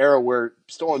 19 in an era where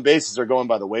stolen bases are going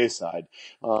by the wayside.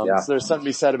 So there's something to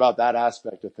be said about that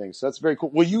aspect of things. So that's very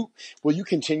cool. Will you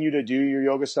continue to do your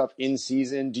yoga stuff in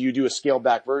season? Do you do a scaled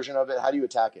back version of it? How do you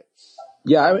attack it?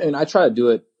 Yeah. I try to do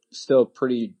it still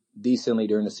pretty decently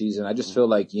during the season. I just feel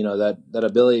like, that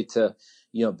ability to,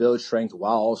 build strength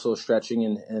while also stretching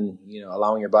and,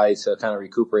 allowing your body to kind of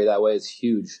recuperate that way is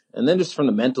huge. And then just from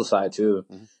the mental side too,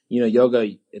 yoga,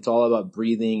 it's all about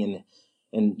breathing and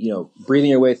breathing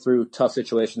your way through tough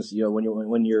situations.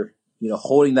 When you're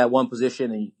holding that one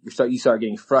position and you start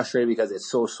getting frustrated because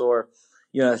it's so sore.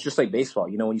 It's just like baseball.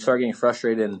 When you start getting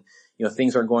frustrated and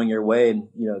things aren't going your way, and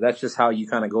that's just how you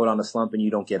kind of go down the slump and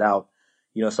you don't get out.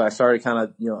 So I started kind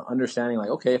of understanding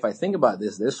okay, if I think about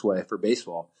this way for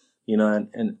baseball,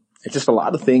 and it's just a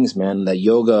lot of things, man, that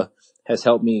yoga has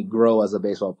helped me grow as a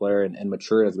baseball player and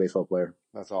mature as a baseball player.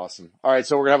 That's awesome. All right.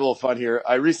 So we're going to have a little fun here.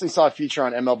 I recently saw a feature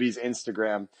on MLB's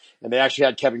Instagram and they actually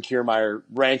had Kevin Kiermaier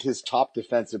rank his top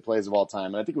defensive plays of all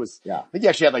time. And I think he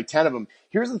actually had like 10 of them.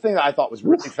 Here's the thing that I thought was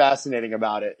really fascinating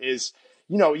about it is,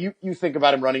 you think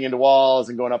about him running into walls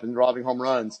and going up and robbing home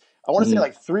runs. I want to say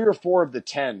like 3 or 4 of the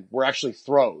 10 were actually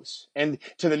throws. And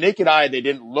to the naked eye, they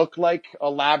didn't look like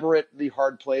elaborately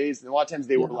hard plays. And a lot of times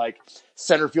they were like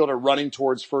center fielder running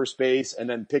towards first base and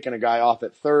then picking a guy off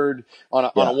at third on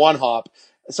a one hop.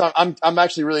 So I'm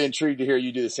actually really intrigued to hear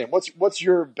you do the same. What's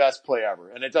your best play ever?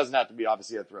 And it doesn't have to be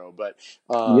obviously a throw, but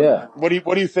Yeah. what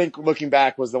do you think looking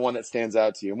back was the one that stands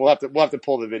out to you? And we'll have to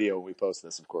pull the video when we post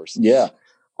this, of course. Yeah.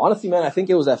 Honestly, man, I think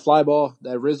it was that fly ball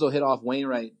that Rizzo hit off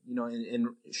Wainwright,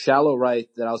 in shallow right,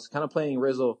 that I was kind of playing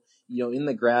Rizzo, in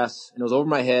the grass, and it was over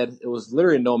my head. It was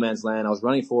literally in no man's land. I was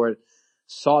running for it,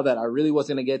 saw that I really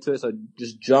wasn't going to get to it, so I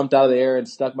just jumped out of the air and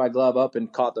stuck my glove up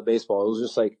and caught the baseball. It was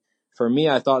just like, for me,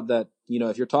 I thought that,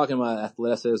 if you're talking about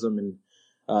athleticism, and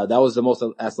that was the most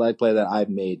athletic play that I've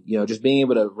made. Just being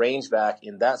able to range back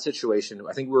in that situation.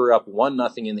 I think we were up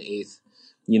 1-0 in the eighth,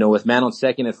 with man on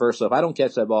second and first. So if I don't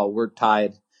catch that ball, we're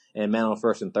tied, and man on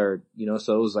first and third,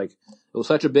 so it was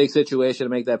such a big situation to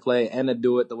make that play and to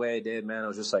do it the way I did, man. It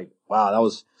was just like, wow, that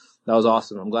was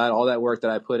awesome. I'm glad all that work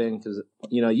that I put in, because,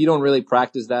 you don't really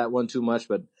practice that one too much,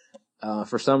 but,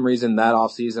 for some reason that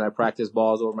off season, I practiced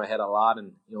balls over my head a lot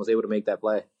and, was able to make that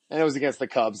play. And it was against the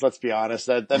Cubs. Let's be honest.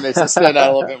 That makes it stand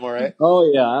out a little bit more, right?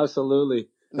 Oh yeah, absolutely.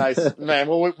 Nice, man.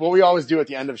 What we always do at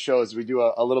the end of shows is we do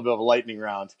a little bit of a lightning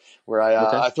round where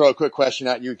I throw a quick question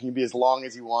at you. It can be as long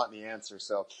as you want in the answer.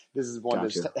 So this is one to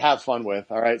just have fun with.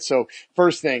 All right. So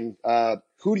first thing,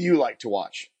 who do you like to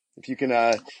watch? If you can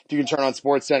turn on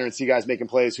SportsCenter and see guys making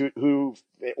plays, who,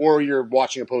 or you're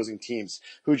watching opposing teams,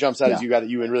 who jumps out as you that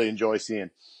you really enjoy seeing?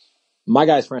 My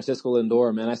guy's Francisco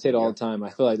Lindor, man. I say it all the time.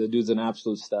 I feel like the dude's an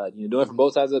absolute stud. Doing it from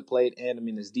both sides of the plate,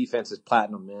 and his defense is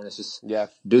platinum, man. It's just,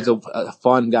 dude's a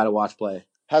fun guy to watch play.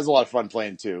 Has a lot of fun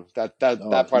playing too. That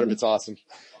part of it's awesome.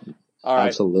 All right.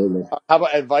 Absolutely. How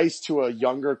about advice to a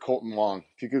younger Colton Wong?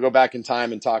 If you could go back in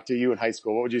time and talk to you in high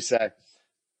school, what would you say?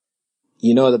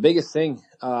 The biggest thing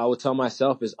I would tell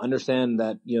myself is understand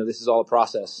that, this is all a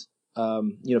process.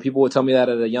 People would tell me that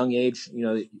at a young age,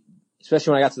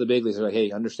 especially when I got to the big leagues. They're like, hey,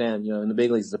 understand, in the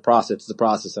big leagues, it's a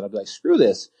process. And I'd be like, screw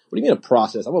this. What do you mean a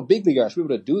process? I'm a big leaguer. I should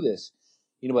be able to do this.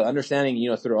 But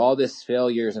understanding, through all this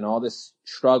failures and all this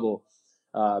struggle,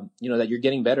 that you're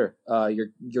getting better.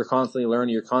 You're constantly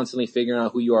learning. You're constantly figuring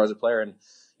out who you are as a player. And,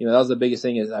 that was the biggest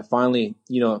thing, is I finally,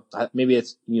 maybe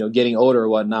it's, getting older or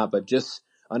whatnot, but just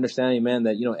understanding, man,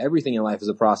 that, everything in life is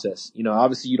a process.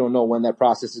 Obviously you don't know when that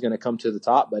process is going to come to the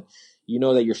top, but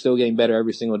that you're still getting better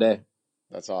every single day.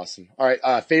 That's awesome. All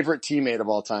right. Favorite teammate of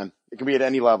all time. It can be at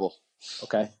any level.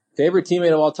 Okay. Favorite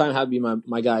teammate of all time had to be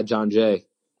my guy, John Jay.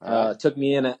 Took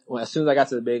me in as soon as I got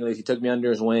to the big leagues, he took me under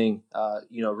his wing,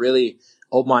 really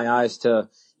opened my eyes to,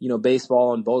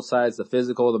 baseball on both sides, the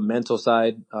physical, the mental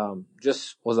side.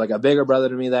 Just was like a bigger brother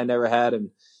to me that I never had,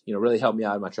 and, really helped me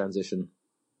out in my transition.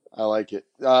 I like it.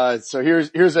 So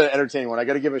here's an entertaining one. I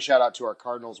got to give a shout out to our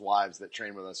Cardinals wives that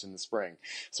train with us in the spring.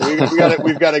 So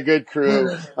we've got a good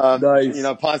crew. Nice.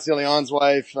 Ponce de Leon's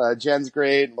wife, Jen's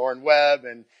great, Lauren Webb,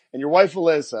 and your wife,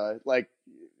 Alyssa. Like,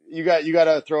 you got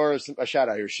to throw her a shout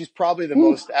out here. She's probably the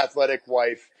most athletic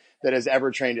wife that has ever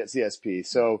trained at CSP.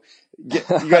 So you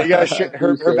got to share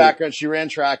her background. She ran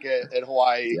track at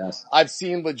Hawaii. Yes. I've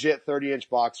seen legit 30-inch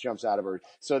box jumps out of her.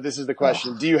 So this is the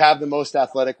question. Do you have the most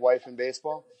athletic wife in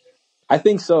baseball? I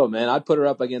think so, man. I'd put her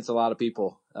up against a lot of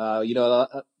people.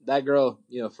 That girl,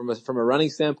 from a running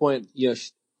standpoint,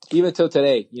 even till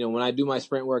today, when I do my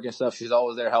sprint work and stuff, she's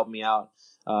always there helping me out.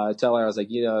 I tell her, I was like,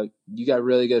 you got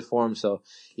really good form. So,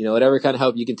 whatever kind of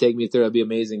help you can take me through, it'd be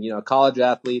amazing. A college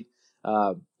athlete,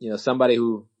 somebody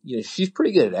who, she's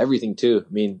pretty good at everything too.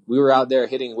 I mean, we were out there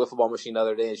hitting a wiffle ball machine the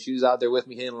other day, and she was out there with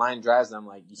me hitting line drives, and I'm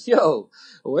like, yo,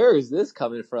 where is this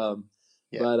coming from?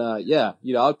 Yeah. But,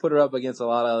 I'll put her up against a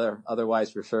lot of other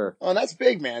wives for sure. Oh, and that's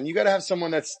big, man. You got to have someone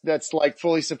that's like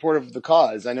fully supportive of the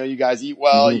cause. I know you guys eat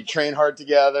well, you train hard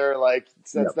together. Like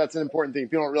that's an important thing.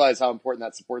 People don't realize how important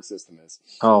that support system is.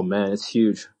 Oh man, it's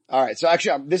huge. All right. So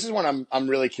actually, this is one I'm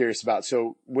really curious about.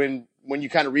 So when you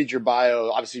kind of read your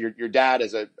bio, obviously your dad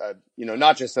as a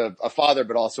not just a father,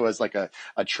 but also as like a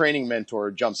training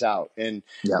mentor jumps out. And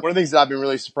one of the things that I've been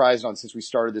really surprised on since we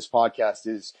started this podcast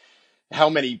is how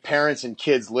many parents and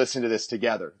kids listen to this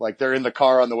together. Like they're in the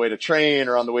car on the way to train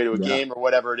or on the way to a game or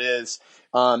whatever it is.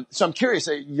 So I'm curious,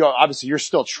 obviously you're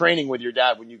still training with your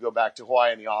dad when you go back to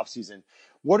Hawaii in the off season.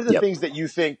 What are the things that you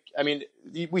think, I mean,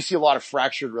 we see a lot of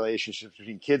fractured relationships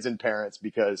between kids and parents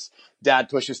because dad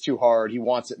pushes too hard. He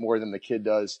wants it more than the kid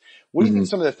does. What do you think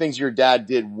some of the things your dad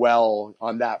did well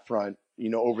on that front,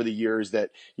 over the years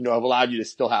that, have allowed you to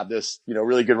still have this,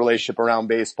 really good relationship around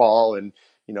baseball and,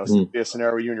 be a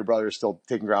scenario where you and your brother are still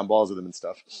taking ground balls with him and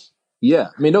stuff? Yeah.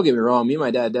 I mean, don't get me wrong. Me and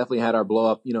my dad definitely had our blow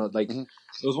up, it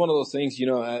was one of those things,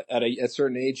 at a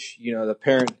certain age, the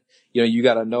parent, you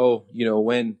got to know,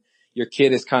 when your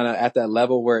kid is kind of at that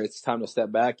level where it's time to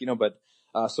step back, but,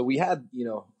 so we had,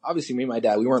 obviously me and my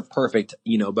dad, we weren't perfect,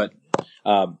 but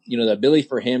the ability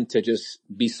for him to just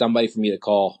be somebody for me to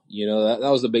call, that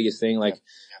was the biggest thing. Like,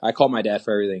 I call my dad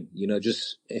for everything,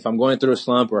 just if I'm going through a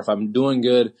slump or if I'm doing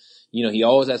good, he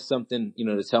always has something,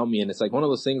 to tell me. And it's like one of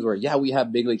those things where, yeah, we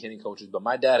have big league hitting coaches, but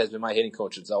my dad has been my hitting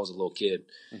coach since I was a little kid,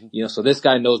 so this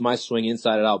guy knows my swing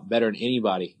inside and out better than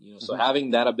anybody, so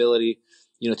having that ability,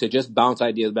 to just bounce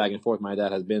ideas back and forth, my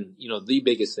dad has been, the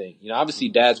biggest thing. Obviously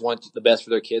dads want the best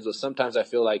for their kids, but sometimes I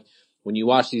feel like when you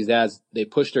watch these dads, they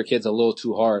push their kids a little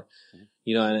too hard,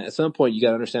 and at some point you got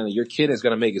to understand that your kid is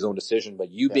going to make his own decision,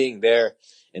 but you being there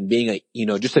and being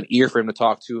just an ear for him to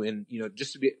talk to and,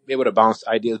 just to be able to bounce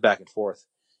ideas back and forth,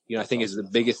 I think is the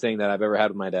biggest thing that I've ever had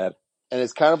with my dad. And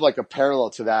it's kind of like a parallel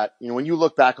to that. When you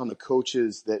look back on the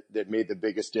coaches that made the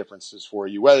biggest differences for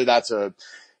you, whether that's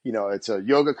it's a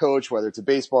yoga coach, whether it's a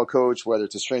baseball coach, whether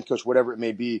it's a strength coach, whatever it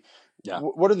may be. Yeah.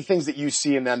 What are the things that you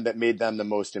see in them that made them the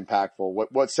most impactful?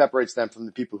 What separates them from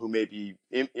the people who maybe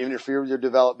interfere with your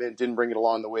development, didn't bring it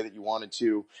along the way that you wanted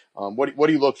to? What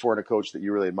do you look for in a coach that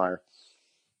you really admire?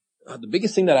 The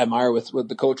biggest thing that I admire with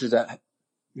the coaches that,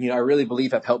 I really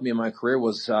believe have helped me in my career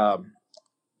was,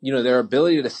 their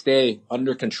ability to stay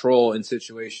under control in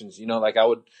situations, like I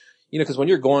would, cause when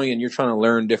you're going and you're trying to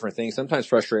learn different things, sometimes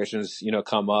frustrations,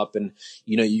 come up and,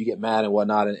 you get mad and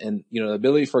whatnot. And, the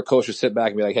ability for a coach to sit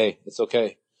back and be like, hey, it's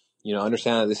okay.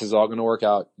 Understand that this is all going to work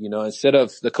out, instead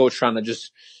of the coach trying to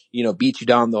just, beat you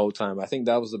down the whole time. I think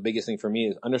that was the biggest thing for me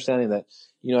is understanding that,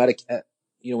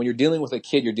 when you're dealing with a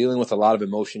kid, you're dealing with a lot of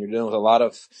emotion. You're dealing with a lot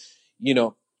of,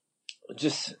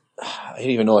 just, I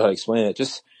don't even know how to explain it.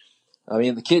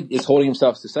 The kid is holding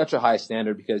himself to such a high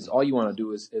standard because all you want to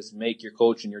do is make your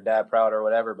coach and your dad proud or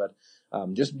whatever. But,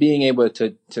 just being able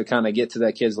to kind of get to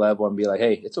that kid's level and be like,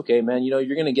 hey, it's okay, man. You're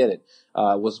going to get it.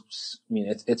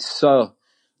 It's so,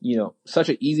 such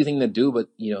an easy thing to do, but,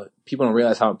 people don't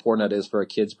realize how important that is for a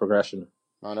kid's progression.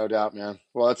 Oh, no doubt, man.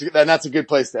 Well, that's a good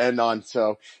place to end on.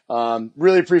 So,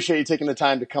 really appreciate you taking the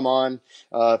time to come on.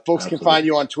 Folks Absolutely. Can find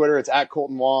you on Twitter. It's at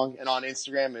Kolten Wong, and on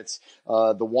Instagram, it's,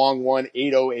 the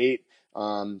Wong1808.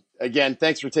 Again,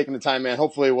 thanks for taking the time, man.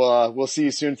 Hopefully we'll see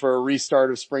you soon for a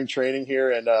restart of spring training here.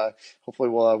 And, hopefully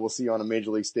we'll see you on a major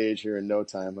league stage here in no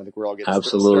time. I think we're all getting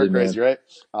Absolutely, stir crazy, right?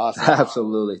 Awesome.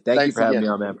 Absolutely. Thanks you for having me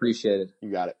on, man. Appreciate it. You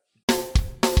got it.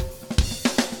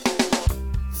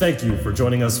 Thank you for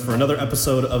joining us for another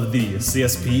episode of the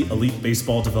CSP Elite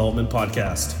Baseball Development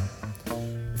Podcast.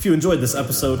 If you enjoyed this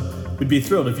episode, we'd be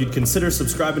thrilled if you'd consider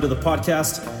subscribing to the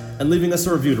podcast and leaving us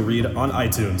a review to read on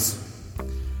iTunes.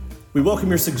 We welcome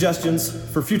your suggestions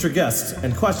for future guests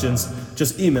and questions.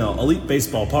 Just email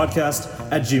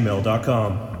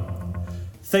elitebaseballpodcast@gmail.com.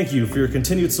 Thank you for your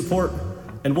continued support,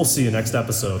 and we'll see you next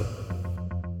episode.